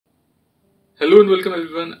Hello and welcome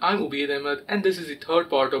everyone, I'm Ubaid Ahmed and this is the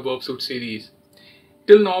third part of Burp Suite series.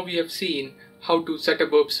 Till now we have seen how to set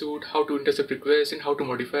up Burp Suite, how to intercept requests and how to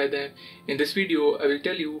modify them. In this video I will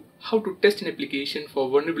tell you how to test an application for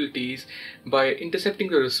vulnerabilities by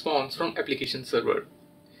intercepting the response from application server.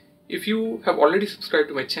 If you have already subscribed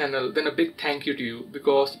to my channel, then a big thank you to you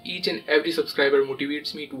because each and every subscriber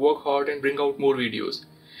motivates me to work hard and bring out more videos.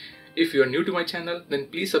 If you are new to my channel, then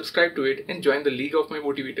please subscribe to it and join the league of my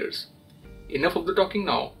motivators. Enough of the talking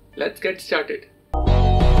now, let's get started.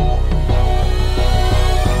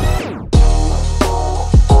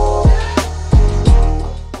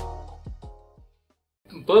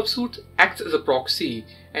 Burp Suite acts as a proxy,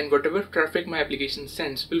 and whatever traffic my application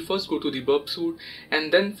sends will first go to the Burp Suite,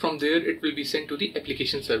 and then from there it will be sent to the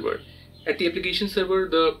application server. At the application server,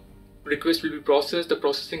 the request will be processed, the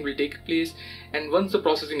processing will take place, and once the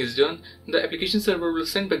processing is done, the application server will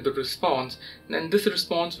send back the response, and this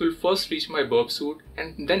response will first reach my Burp Suite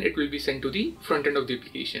and then it will be sent to the front end of the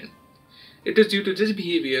application. It is due to this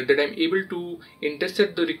behavior that I am able to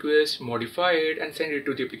intercept the request, modify it and send it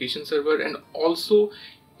to the application server, and also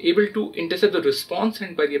able to intercept the response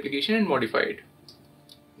sent by the application and modify it.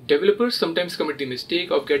 Developers sometimes commit the mistake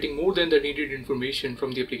of getting more than the needed information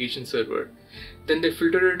from the application server. Then they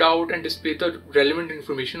filter it out and display the relevant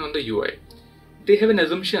information on the UI. They have an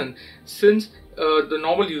assumption, since the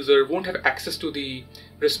normal user won't have access to the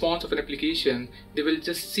response of an application, they will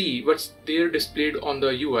just see what's there displayed on the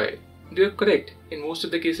UI. They are correct. In most of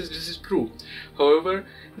the cases this is true. However,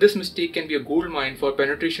 this mistake can be a goldmine for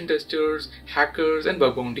penetration testers, hackers and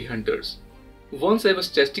bug bounty hunters. Once I was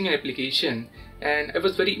testing an application and I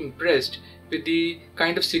was very impressed with the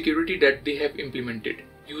kind of security that they have implemented.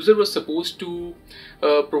 User was supposed to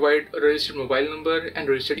provide a registered mobile number and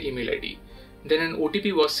registered email ID. Then an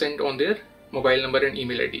OTP was sent on their mobile number and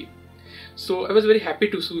email ID. So I was very happy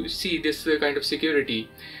to see this kind of security.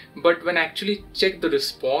 But when I actually checked the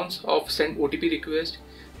response of send OTP request,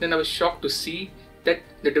 then I was shocked to see that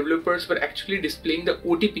the developers were actually displaying the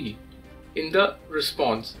OTP in the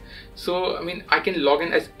response. So I can log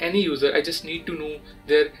in as any user, I just need to know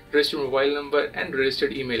their registered mobile number and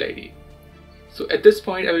registered email ID. So at this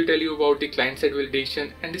point I will tell you about the client-side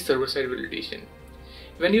validation and the server-side validation.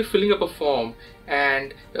 When you're filling up a form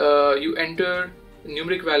and you enter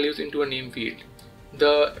numeric values into a name field,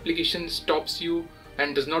 the application stops you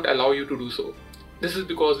and does not allow you to do so. This is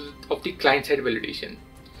because of the client-side validation.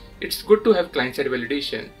 It's good to have client-side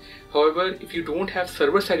validation. However, if you don't have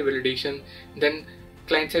server-side validation, then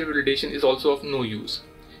client-side validation is also of no use,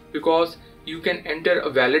 because you can enter a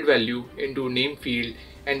valid value into name field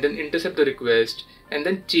and then intercept the request and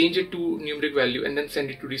then change it to numeric value and then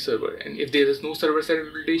send it to the server. And if there is no server-side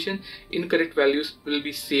validation, incorrect values will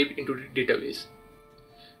be saved into the database.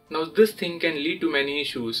 Now this thing can lead to many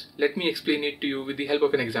issues. Let me explain it to you with the help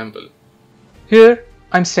of an example. Here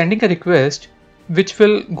I'm sending a request which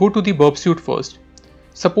will go to the Burp Suite first.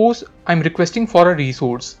 Suppose I'm requesting for a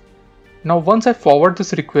resource. Now once I forward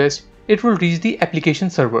this request, it will reach the application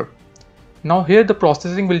server. Now here the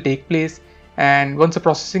processing will take place, and once the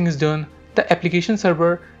processing is done, the application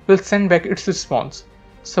server will send back its response.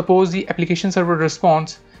 Suppose the application server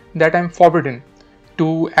responds that I'm forbidden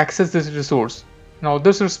to access this resource. Now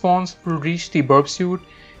this response will reach the Burp Suite.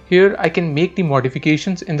 Here I can make the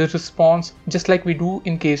modifications in this response just like we do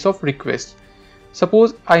in case of requests.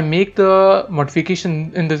 Suppose I make the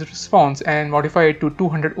modification in this response and modify it to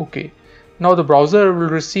 200 OK. Now the browser will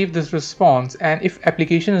receive this response, and if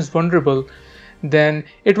application is vulnerable, then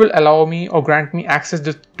it will allow me or grant me access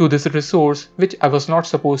to this resource which I was not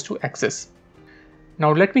supposed to access.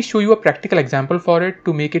 Now let me show you a practical example for it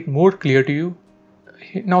to make it more clear to you.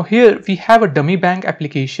 Now here we have a dummy bank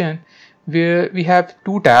application where we have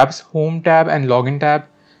two tabs, Home tab and Login tab.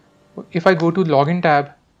 If I go to Login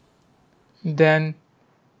tab, then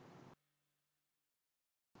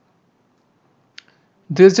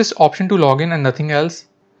there's just option to log in and nothing else.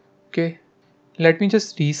 Okay, let me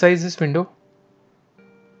just resize this window.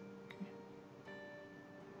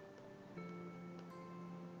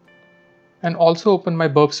 And also open my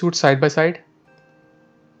Burp Suite side by side.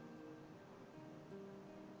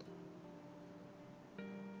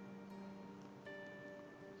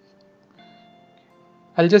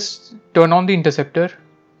 I'll just turn on the interceptor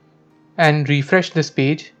and refresh this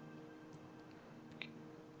page.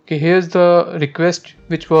 Okay, here's the request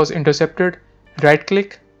which was intercepted. Right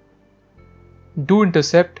click, do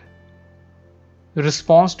intercept the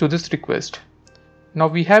response to this request. Now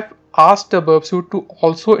we have asked the Burp Suite to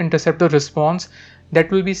also intercept the response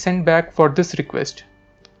that will be sent back for this request.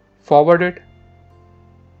 Forward it,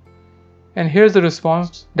 and here's the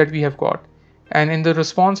response that we have got. and in the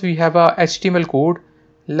response we have a HTML code.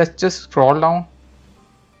 Let's just scroll down.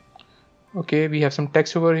 Okay, we have some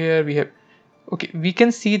text over here. We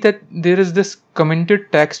can see that there is this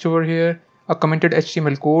commented text over here, a commented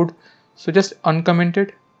HTML code. So just uncomment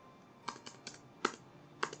it.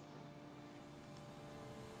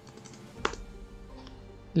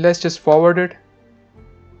 Let's just forward it.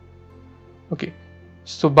 Okay,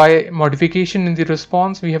 so by modification in the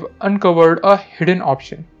response, we have uncovered a hidden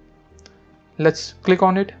option. Let's click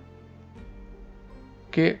on it.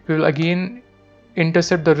 Okay, we will again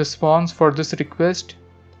intercept the response for this request.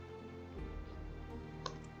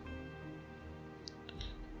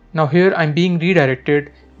 Now here I'm being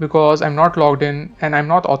redirected because I'm not logged in and I'm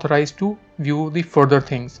not authorized to view the further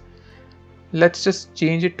things. Let's just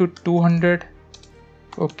change it to 200.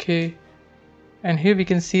 Okay, and here we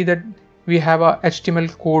can see that we have a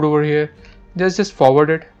HTML code over here. Just forward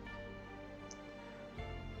it.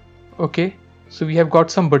 Okay, so we have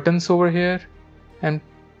got some buttons over here, and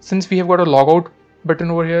since we have got a logout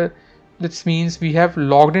button over here, this means we have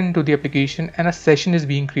logged into the application and a session is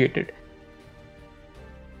being created.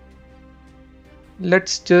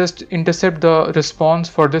 Let's just intercept the response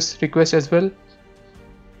for this request as well.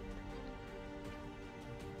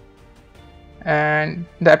 And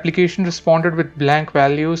the application responded with blank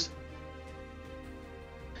values.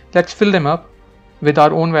 Let's fill them up with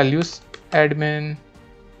our own values. Admin,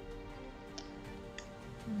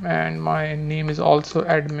 and my name is also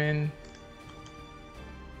admin.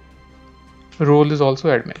 Role is also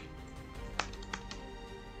admin.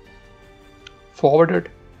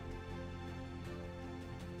 Forwarded.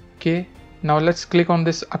 Okay, now let's click on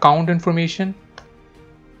this account information.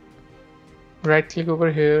 Right click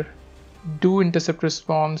over here. Do intercept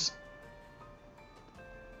response.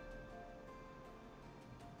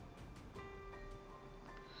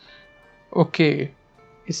 Okay,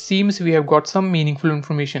 it seems we have got some meaningful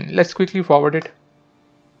information. Let's quickly forward it.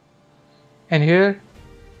 And here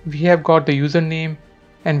we have got the username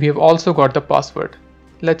and we have also got the password.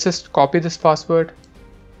 Let's just copy this password.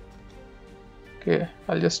 Okay,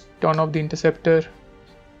 I'll just turn off the interceptor,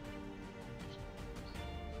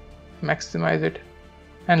 maximize it,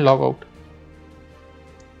 and log out.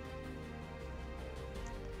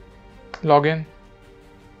 Login,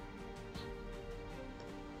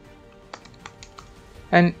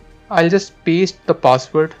 and I'll just paste the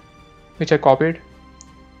password which I copied.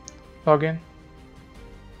 Login,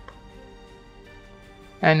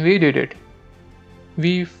 and we did it.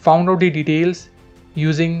 We found out the details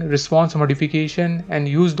using response modification and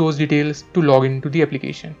use those details to log into the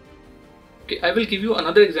application. Okay, I will give you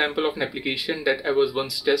another example of an application that I was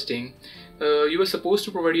once testing. You were supposed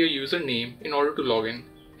to provide your username in order to log in,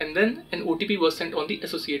 and then an OTP was sent on the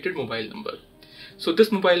associated mobile number. So this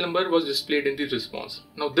mobile number was displayed in the response.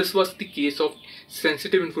 Now this was the case of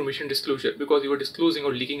sensitive information disclosure because you were disclosing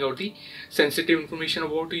or leaking out the sensitive information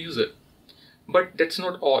about the user. But that's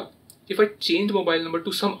not all. If I change the mobile number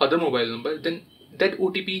to some other mobile number, then that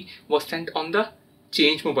OTP was sent on the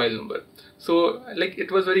change mobile number. So like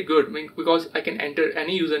it was very good, because I can enter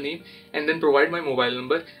any username and then provide my mobile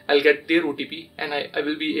number. I'll get their OTP and I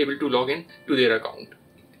will be able to log in to their account.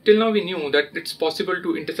 Till now we knew that it's possible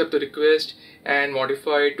to intercept the request and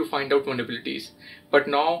modify it to find out vulnerabilities. But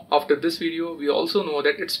now after this video, we also know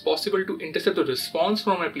that it's possible to intercept the response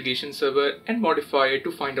from an application server and modify it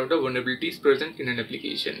to find out the vulnerabilities present in an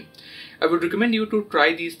application. I would recommend you to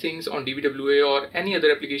try these things on DVWA or any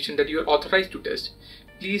other application that you are authorized to test.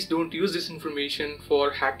 Please don't use this information for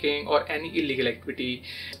hacking or any illegal activity.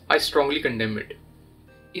 I strongly condemn it.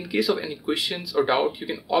 In case of any questions or doubt, you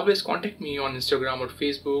can always contact me on Instagram or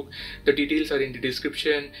Facebook. The details are in the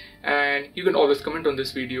description, and you can always comment on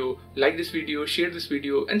this video, like this video, share this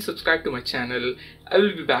video, and subscribe to my channel. I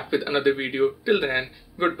will be back with another video. Till then,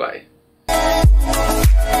 goodbye.